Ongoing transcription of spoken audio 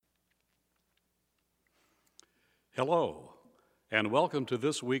Hello, and welcome to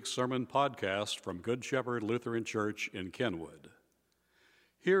this week's sermon podcast from Good Shepherd Lutheran Church in Kenwood.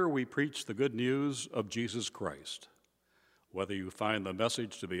 Here we preach the good news of Jesus Christ. Whether you find the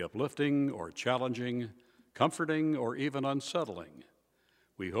message to be uplifting or challenging, comforting or even unsettling,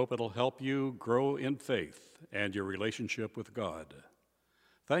 we hope it'll help you grow in faith and your relationship with God.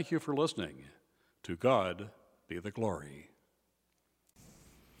 Thank you for listening. To God be the glory.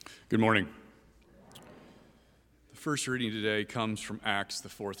 Good morning. The first reading today comes from Acts, the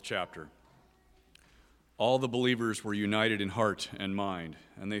 4th chapter. All the believers were united in heart and mind,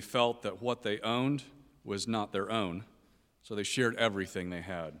 and they felt that what they owned was not their own, so they shared everything they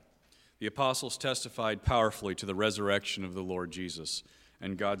had. The apostles testified powerfully to the resurrection of the Lord Jesus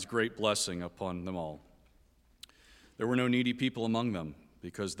and God's great blessing upon them all. There were no needy people among them,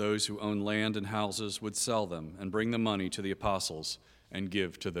 because those who owned land and houses would sell them and bring the money to the apostles and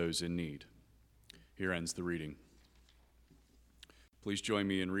give to those in need. Here ends the reading. Please join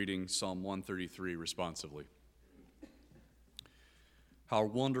me in reading Psalm 133 responsively. How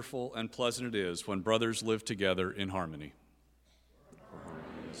wonderful and pleasant it is when brothers live together in harmony. For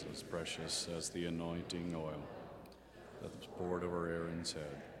harmony is as precious as the anointing oil that was poured over Aaron's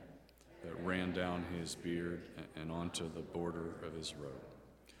head, that ran down his beard and onto the border of his robe.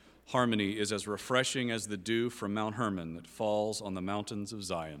 Harmony is as refreshing as the dew from Mount Hermon that falls on the mountains of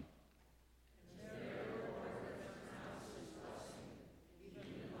Zion.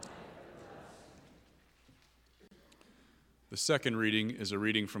 The second reading is a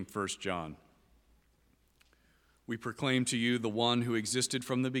reading from 1 John. We proclaim to you the one who existed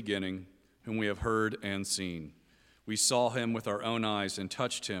from the beginning, whom we have heard and seen. We saw him with our own eyes and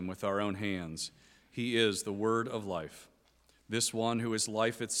touched him with our own hands. He is the word of life. This one who is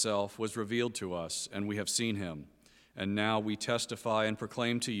life itself was revealed to us, and we have seen him. And now we testify and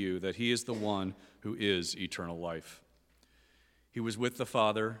proclaim to you that he is the one who is eternal life. He was with the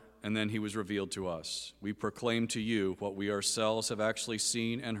Father, and then he was revealed to us. We proclaim to you what we ourselves have actually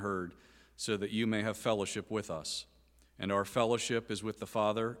seen and heard, so that you may have fellowship with us. And our fellowship is with the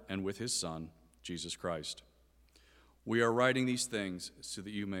Father and with his Son, Jesus Christ. We are writing these things so that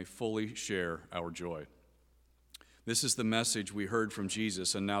you may fully share our joy. This is the message we heard from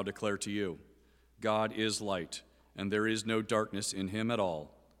Jesus and now declare to you. God is light, and there is no darkness in him at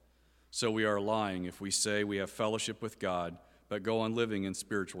all. So we are lying if we say we have fellowship with God, but go on living in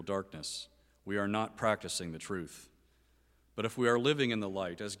spiritual darkness. We are not practicing the truth. But if we are living in the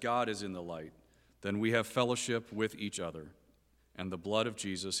light, as God is in the light, then we have fellowship with each other, and the blood of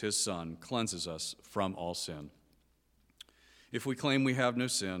Jesus, his Son, cleanses us from all sin. If we claim we have no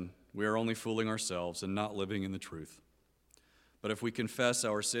sin, we are only fooling ourselves and not living in the truth. But if we confess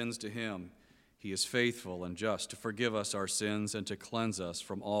our sins to him, he is faithful and just to forgive us our sins and to cleanse us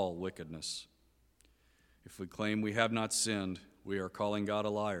from all wickedness. If we claim we have not sinned, we are calling God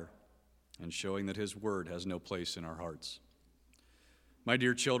a liar and showing that his word has no place in our hearts. My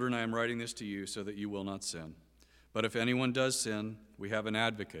dear children, I am writing this to you so that you will not sin. But if anyone does sin, we have an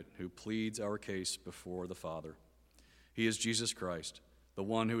advocate who pleads our case before the Father. He is Jesus Christ, the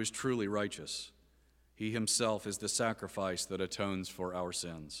one who is truly righteous. He himself is the sacrifice that atones for our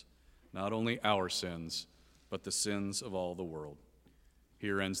sins, not only our sins, but the sins of all the world.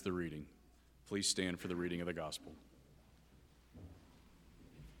 Here ends the reading. Please stand for the reading of the gospel.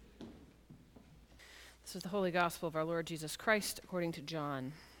 This is the Holy Gospel of our Lord Jesus Christ according to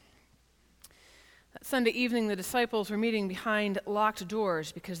John. That Sunday evening, the disciples were meeting behind locked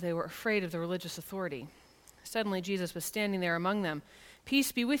doors because they were afraid of the religious authority. Suddenly, Jesus was standing there among them.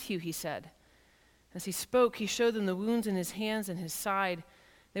 "Peace be with you," he said. As he spoke, he showed them the wounds in his hands and his side.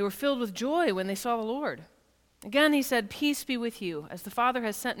 They were filled with joy when they saw the Lord. Again he said, "Peace be with you. As the Father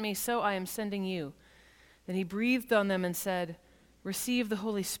has sent me, so I am sending you." Then he breathed on them and said, "Receive the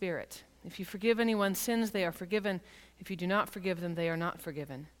Holy Spirit. If you forgive anyone's sins, they are forgiven. If you do not forgive them, they are not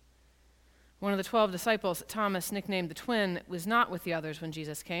forgiven." One of the 12 disciples, Thomas, nicknamed the twin, was not with the others when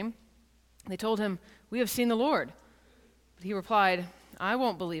Jesus came. They told him, "We have seen the Lord." But he replied, "I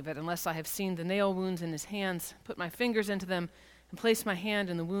won't believe it unless I have seen the nail wounds in his hands, put my fingers into them, and place my hand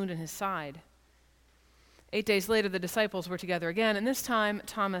in the wound in his side." 8 days later, the disciples were together again, and this time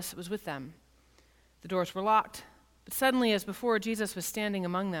Thomas was with them. The doors were locked, but suddenly, as before, Jesus was standing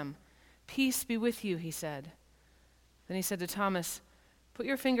among them. "Peace be with you," he said. Then he said to Thomas, "Put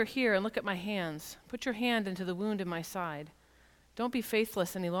your finger here and look at my hands. Put your hand into the wound in my side. Don't be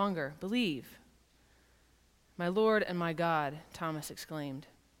faithless any longer. Believe." "My Lord and my God," Thomas exclaimed.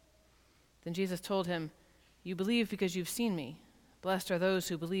 Then Jesus told him, "You believe because you've seen me. Blessed are those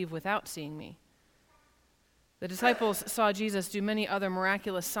who believe without seeing me." The disciples saw Jesus do many other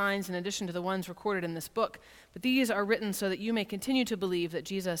miraculous signs in addition to the ones recorded in this book, but these are written so that you may continue to believe that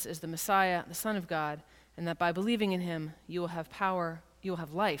Jesus is the Messiah, the Son of God, and that by believing in him you will have power, you will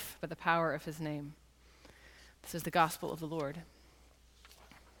have life by the power of his name. This is the gospel of the Lord.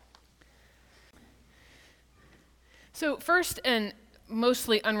 So first, and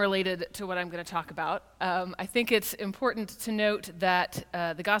mostly unrelated to what I'm going to talk about, I think it's important to note that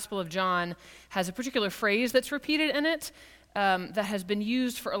the Gospel of John has a particular phrase that's repeated in it that has been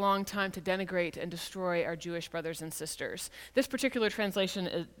used for a long time to denigrate and destroy our Jewish brothers and sisters. This particular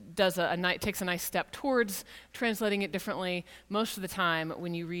translation takes a nice step towards translating it differently. Most of the time,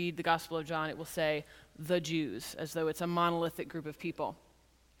 when you read the Gospel of John, it will say the Jews, as though it's a monolithic group of people.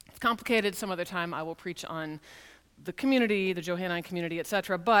 It's complicated. Some other time I will preach on the community, the Johannine community,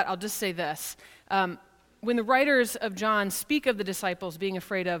 etc. But I'll just say this. When the writers of John speak of the disciples being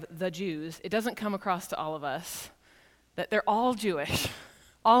afraid of the Jews, it doesn't come across to all of us that they're all Jewish,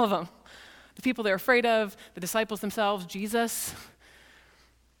 all of them. The people they're afraid of, the disciples themselves, Jesus.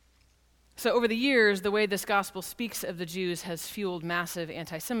 So over the years, the way this gospel speaks of the Jews has fueled massive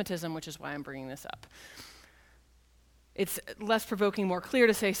anti-Semitism, which is why I'm bringing this up. It's less provoking, more clear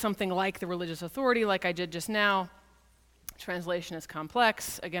to say something like the religious authority, like I did just now. Translation is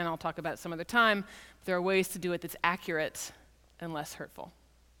complex. Again, I'll talk about it some other time. There are ways to do it that's accurate and less hurtful.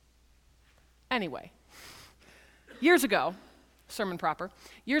 Anyway, years ago, sermon proper,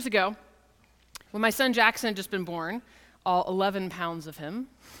 years ago, when my son Jackson had just been born, all 11 pounds of him,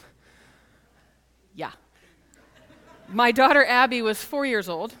 my daughter Abby was 4 years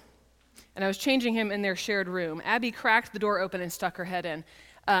old, and I was changing him in their shared room. Abby cracked the door open and stuck her head in.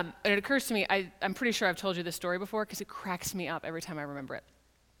 And it occurs to me, I'm pretty sure I've told you this story before because it cracks me up every time I remember it.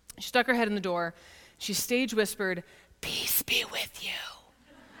 She stuck her head in the door. She stage whispered, "Peace be with you."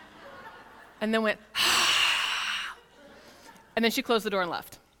 And then went, "Ah." And then she closed the door and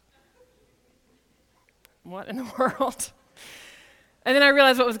left. What in the world? And then I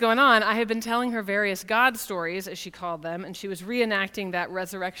realized what was going on. I had been telling her various God stories, as she called them, and she was reenacting that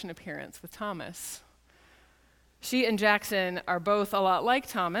resurrection appearance with Thomas. She and Jackson are both a lot like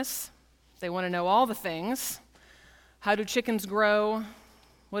Thomas. They want to know all the things. How do chickens grow?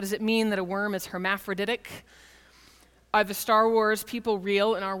 What does it mean that a worm is hermaphroditic? Are the Star Wars people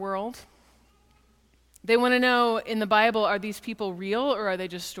real in our world? They want to know, in the Bible, are these people real or are they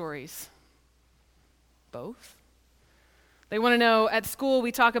just stories? Both. They want to know, at school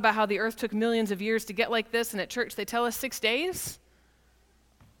we talk about how the earth took millions of years to get like this, and at church they tell us 6 days?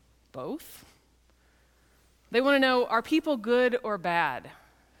 Both. They want to know, are people good or bad?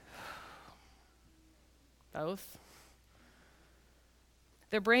 Both.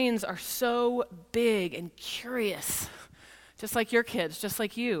 Their brains are so big and curious, just like your kids, just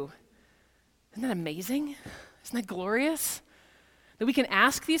like you. Isn't that amazing? Isn't that glorious? That we can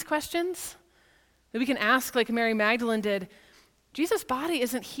ask these questions? That we can ask, like Mary Magdalene did, Jesus' body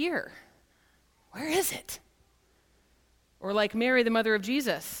isn't here. Where is it? Or like Mary, the mother of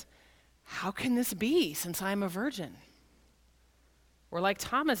Jesus, how can this be since I'm a virgin? Or like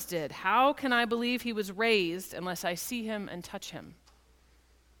Thomas did, how can I believe he was raised unless I see him and touch him?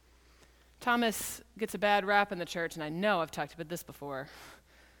 Thomas gets a bad rap in the church, and I know I've talked about this before.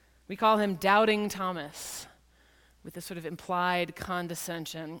 We call him Doubting Thomas, with this sort of implied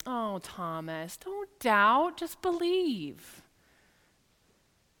condescension. Oh, Thomas, don't doubt, just believe.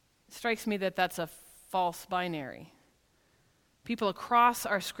 It strikes me that that's a false binary. People across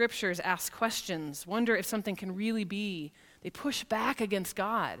our scriptures ask questions, wonder if something can really be. They push back against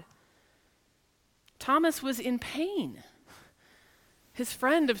God. Thomas was in pain. His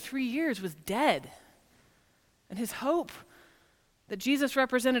friend of 3 years was dead. And his hope that Jesus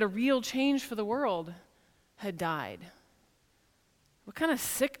represented a real change for the world had died. What kind of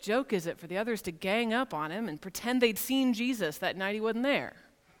sick joke is it for the others to gang up on him and pretend they'd seen Jesus that night he wasn't there?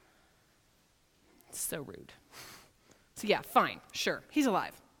 It's so rude. So yeah, fine, sure, he's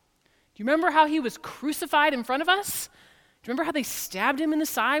alive. Do you remember how he was crucified in front of us? Do you remember how they stabbed him in the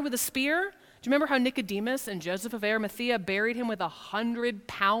side with a spear? Do you remember how Nicodemus and Joseph of Arimathea buried him with 100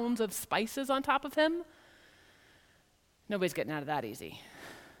 pounds of spices on top of him? Nobody's getting out of that easy.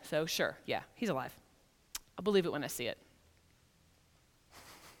 So sure, yeah, he's alive. I'll believe it when I see it.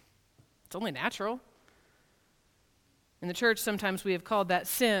 It's only natural. In the church, sometimes we have called that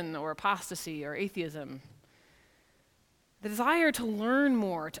sin or apostasy or atheism. The desire to learn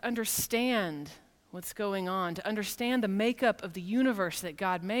more, to understand what's going on, to understand the makeup of the universe that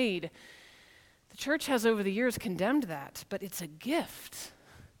God made. The church has over the years condemned that, but it's a gift.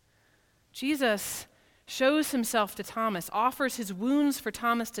 Jesus shows himself to Thomas, offers his wounds for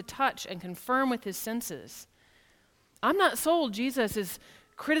Thomas to touch and confirm with his senses. I'm not sold Jesus is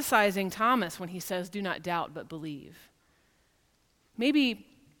criticizing Thomas when he says, do not doubt but believe. Maybe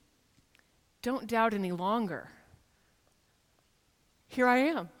don't doubt any longer. Here I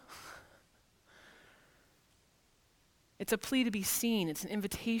am. It's a plea to be seen. It's an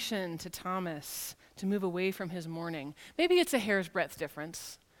invitation to Thomas to move away from his mourning. Maybe it's a hair's breadth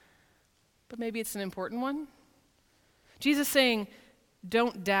difference, but maybe it's an important one. Jesus saying,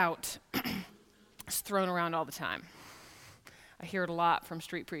 don't doubt, is thrown around all the time. I hear it a lot from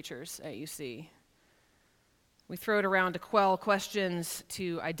street preachers at UC. We throw it around to quell questions,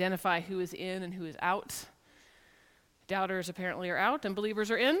 to identify who is in and who is out. Doubters apparently are out and believers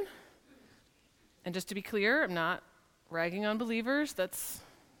are in. And just to be clear, I'm not ragging on believers. That's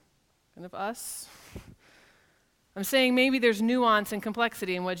kind of us. I'm saying maybe there's nuance and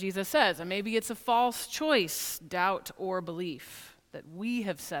complexity in what Jesus says, and maybe it's a false choice, doubt or belief, that we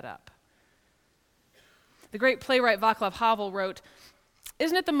have set up. The great playwright Václav Havel wrote,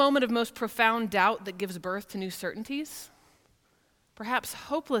 "Isn't it the moment of most profound doubt that gives birth to new certainties? Perhaps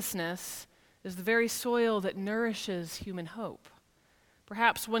hopelessness is the very soil that nourishes human hope.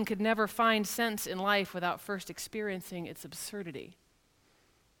 Perhaps one could never find sense in life without first experiencing its absurdity."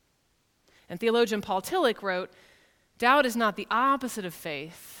 And theologian Paul Tillich wrote, "Doubt is not the opposite of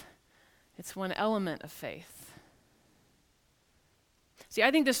faith, it's one element of faith." See,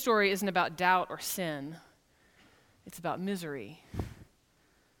 I think this story isn't about doubt or sin, it's about misery.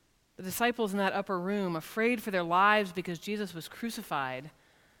 The disciples in that upper room, afraid for their lives because Jesus was crucified,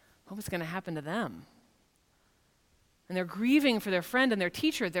 what was going to happen to them? And they're grieving for their friend and their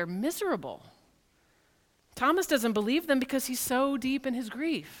teacher. They're miserable. Thomas doesn't believe them because he's so deep in his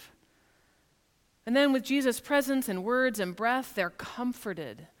grief. And then with Jesus' presence and words and breath, they're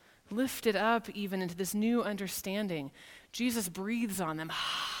comforted, lifted up even into this new understanding. Jesus breathes on them,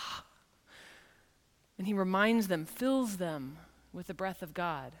 and he reminds them, fills them with the breath of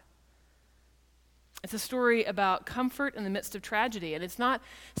God. It's a story about comfort in the midst of tragedy, and it's not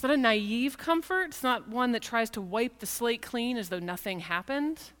a naive comfort. It's not one that tries to wipe the slate clean as though nothing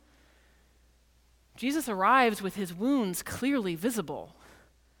happened. Jesus arrives with his wounds clearly visible.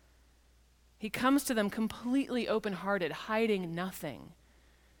 He comes to them completely open-hearted, hiding nothing,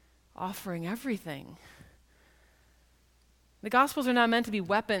 offering everything. The Gospels are not meant to be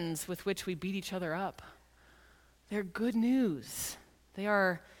weapons with which we beat each other up. They're good news. They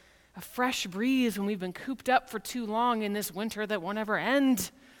are a fresh breeze when we've been cooped up for too long in this winter that won't ever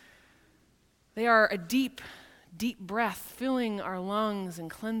end. They are a deep, deep breath filling our lungs and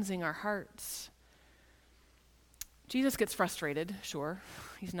cleansing our hearts. Jesus gets frustrated, sure.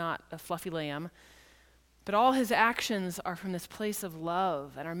 He's not a fluffy lamb. But all his actions are from this place of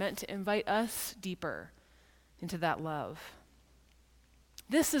love and are meant to invite us deeper into that love.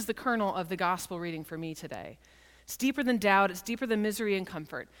 This is the kernel of the gospel reading for me today. It's deeper than doubt. It's deeper than misery and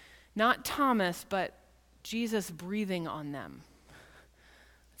comfort. Not Thomas, but Jesus breathing on them.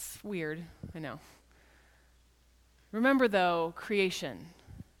 It's weird, I know. Remember, though, creation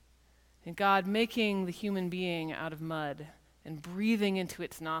and God making the human being out of mud and breathing into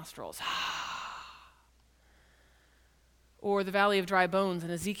its nostrils. Or the valley of dry bones in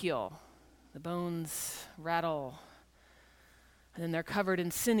Ezekiel. The bones rattle, and then they're covered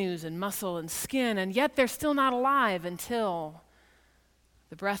in sinews and muscle and skin, and yet they're still not alive until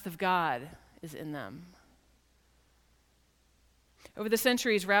the breath of God is in them. Over the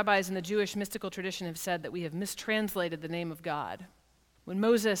centuries, rabbis in the Jewish mystical tradition have said that we have mistranslated the name of God. When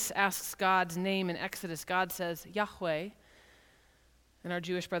Moses asks God's name in Exodus, God says Yahweh, and our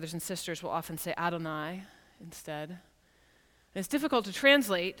Jewish brothers and sisters will often say Adonai instead. And it's difficult to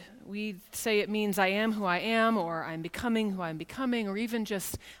translate. We say it means I am who I am, or I'm becoming who I'm becoming, or even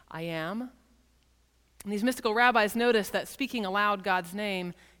just I am. And these mystical rabbis notice that speaking aloud God's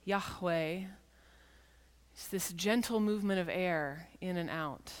name, Yahweh, is this gentle movement of air in and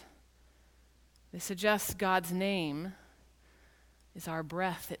out. They suggest God's name is our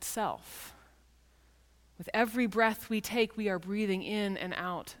breath itself. With every breath we take, we are breathing in and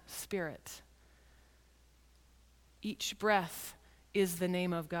out Spirit. Each breath is the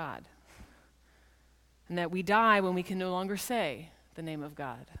name of God. And that we die when we can no longer say the name of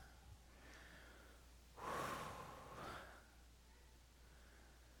God.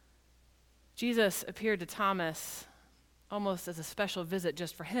 Jesus appeared to Thomas almost as a special visit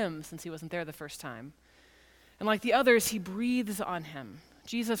just for him, since he wasn't there the first time. And like the others, he breathes on him.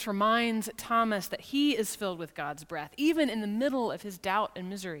 Jesus reminds Thomas that he is filled with God's breath, even in the middle of his doubt and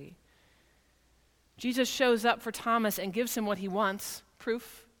misery. Jesus shows up for Thomas and gives him what he wants,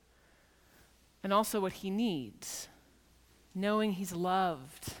 proof, and also what he needs, knowing he's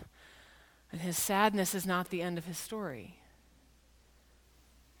loved And his sadness is not the end of his story.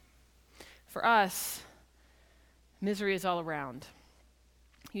 For us, misery is all around.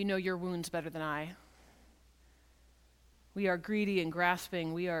 You know your wounds better than I. We are greedy and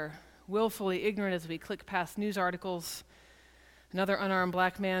grasping. We are willfully ignorant as we click past news articles. Another unarmed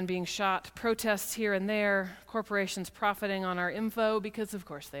black man being shot, protests here and there, corporations profiting on our info, because of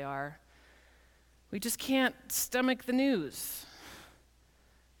course they are. We just can't stomach the news.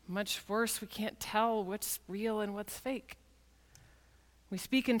 Much worse, we can't tell what's real and what's fake. We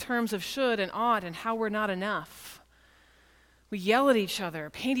speak in terms of should and ought and how we're not enough. We yell at each other,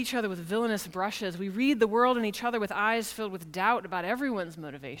 paint each other with villainous brushes. We read the world and each other with eyes filled with doubt about everyone's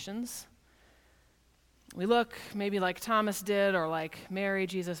motivations. We look maybe like Thomas did or like Mary,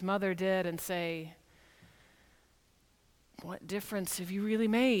 Jesus' mother, did and say, "What difference have you really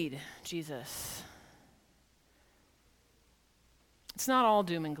made, Jesus?" It's not all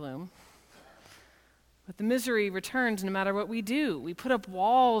doom and gloom. But the misery returns no matter what we do. We put up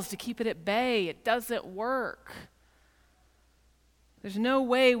walls to keep it at bay. It doesn't work. There's no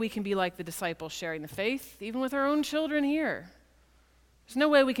way we can be like the disciples sharing the faith, even with our own children here. There's no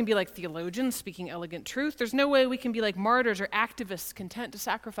way we can be like theologians speaking elegant truth. There's no way we can be like martyrs or activists content to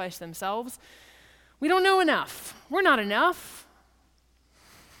sacrifice themselves. We don't know enough. We're not enough.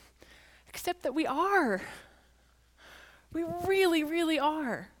 Except that we are. We really, really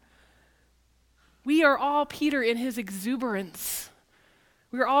are. We are all Peter in his exuberance.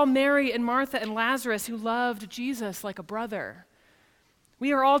 We are all Mary and Martha and Lazarus who loved Jesus like a brother.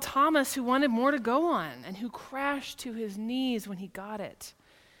 We are all Thomas who wanted more to go on and who crashed to his knees when he got it.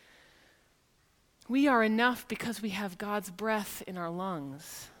 We are enough because we have God's breath in our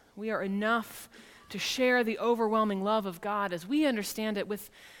lungs. We are enough to share the overwhelming love of God as we understand it with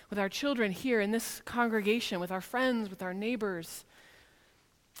our children here in this congregation, with our friends, with our neighbors.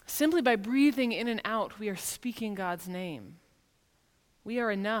 Simply by breathing in and out, we are speaking God's name. We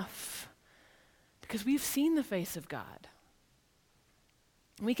are enough because we've seen the face of God.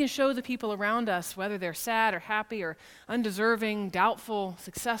 We can show the people around us, whether they're sad or happy or undeserving, doubtful,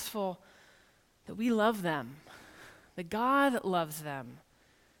 successful, that we love them, that God loves them,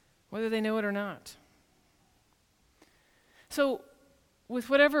 whether they know it or not. So, with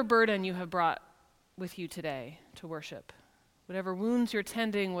whatever burden you have brought with you today to worship, whatever wounds you're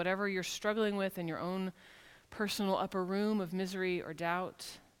tending, whatever you're struggling with in your own personal upper room of misery or doubt,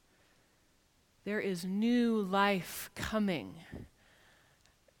 there is new life coming.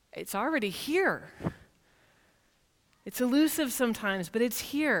 It's already here. It's elusive sometimes, but it's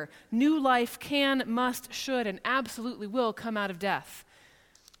here. New life can, must, should, and absolutely will come out of death.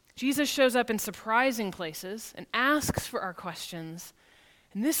 Jesus shows up in surprising places and asks for our questions.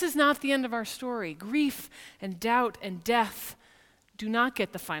 And this is not the end of our story. Grief and doubt and death do not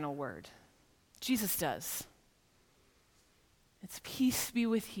get the final word. Jesus does. It's peace be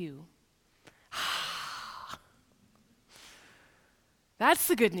with you. That's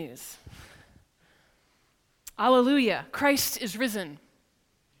the good news. Alleluia. Christ is risen.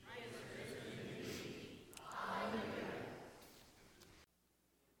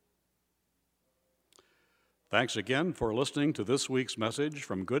 Thanks again for listening to this week's message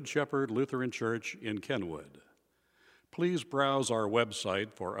from Good Shepherd Lutheran Church in Kenwood. Please browse our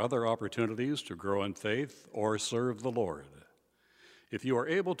website for other opportunities to grow in faith or serve the Lord. If you are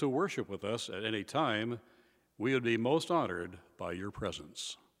able to worship with us at any time, we would be most honored by your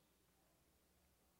presence.